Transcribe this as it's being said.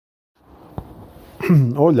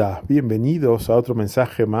Hola, bienvenidos a otro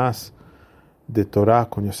mensaje más de Torah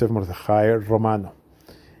con Yosef Mordechai Romano.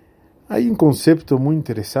 Hay un concepto muy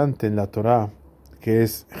interesante en la Torah que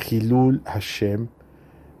es Hilul Hashem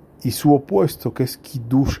y su opuesto que es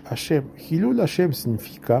Kiddush Hashem. Hilul Hashem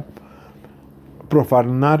significa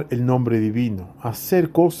profanar el nombre divino,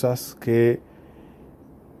 hacer cosas que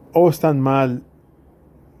o están mal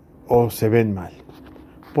o se ven mal.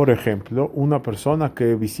 Por ejemplo, una persona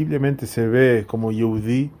que visiblemente se ve como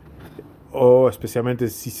Yehudí, o especialmente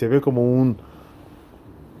si se ve como un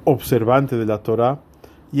observante de la Torah,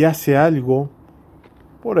 y hace algo,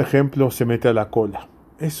 por ejemplo, se mete a la cola.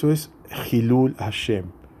 Eso es Hilul Hashem.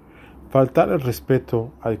 Faltar el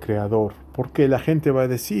respeto al Creador, porque la gente va a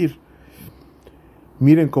decir,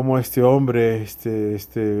 miren cómo este hombre,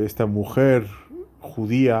 esta mujer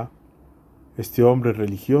judía, este hombre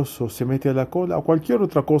religioso se mete a la cola o cualquier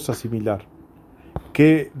otra cosa similar,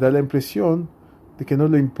 que da la impresión de que no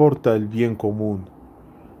le importa el bien común.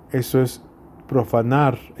 Eso es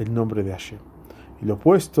profanar el nombre de Hashem. Y lo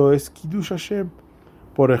opuesto es Kiddush Hashem.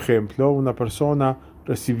 Por ejemplo, una persona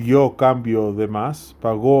recibió cambio de más,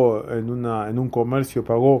 pagó en un comercio,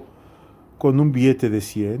 pagó con un billete de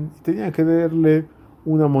 100 y tenía que darle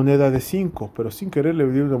una moneda de 5, pero sin querer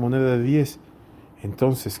le dio una moneda de 10.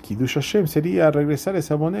 Entonces, Kiddush Hashem sería regresar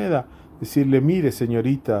esa moneda, decirle, mire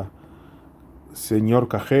señorita, señor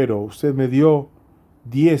cajero, usted me dio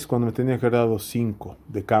 10 cuando me tenía que haber dado 5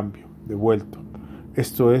 de cambio, devuelto.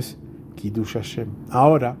 Esto es Kiddush Hashem.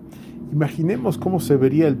 Ahora, imaginemos cómo se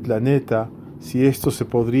vería el planeta si esto se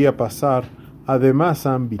podría pasar a demás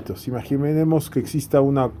ámbitos. Imaginemos que exista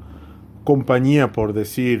una compañía, por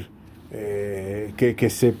decir, que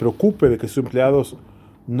se preocupe de que sus empleados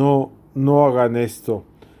no hagan esto.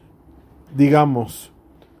 Digamos,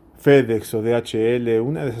 FedEx o DHL,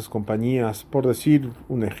 una de esas compañías, por decir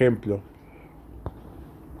un ejemplo.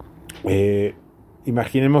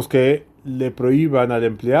 Imaginemos que le prohíban al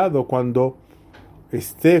empleado cuando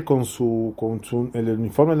esté con el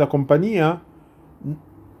uniforme de la compañía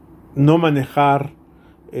no manejar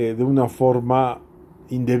de una forma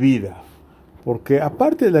indebida, porque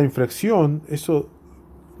aparte de la infracción, eso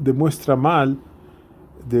demuestra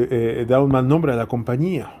da un mal nombre a la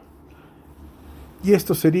compañía. Y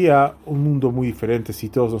esto sería un mundo muy diferente si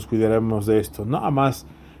todos nos cuidáramos de esto, nada más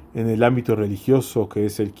en el ámbito religioso que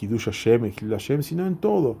es el Kiddush Hashem, el Hilul Hashem, sino en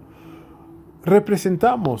todo.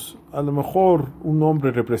 Representamos, a lo mejor un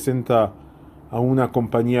hombre representa a una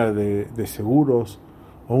compañía de seguros,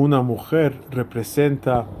 o una mujer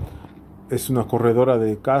es una corredora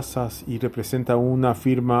de casas y representa una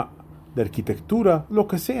firma de arquitectura, lo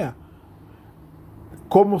que sea.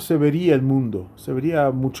 ¿Cómo se vería el mundo? Se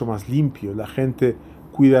vería mucho más limpio, la gente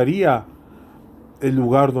cuidaría el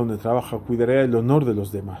lugar donde trabaja, cuidaría el honor de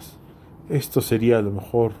los demás. Esto sería a lo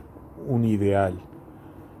mejor un ideal.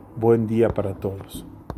 Buen día para todos.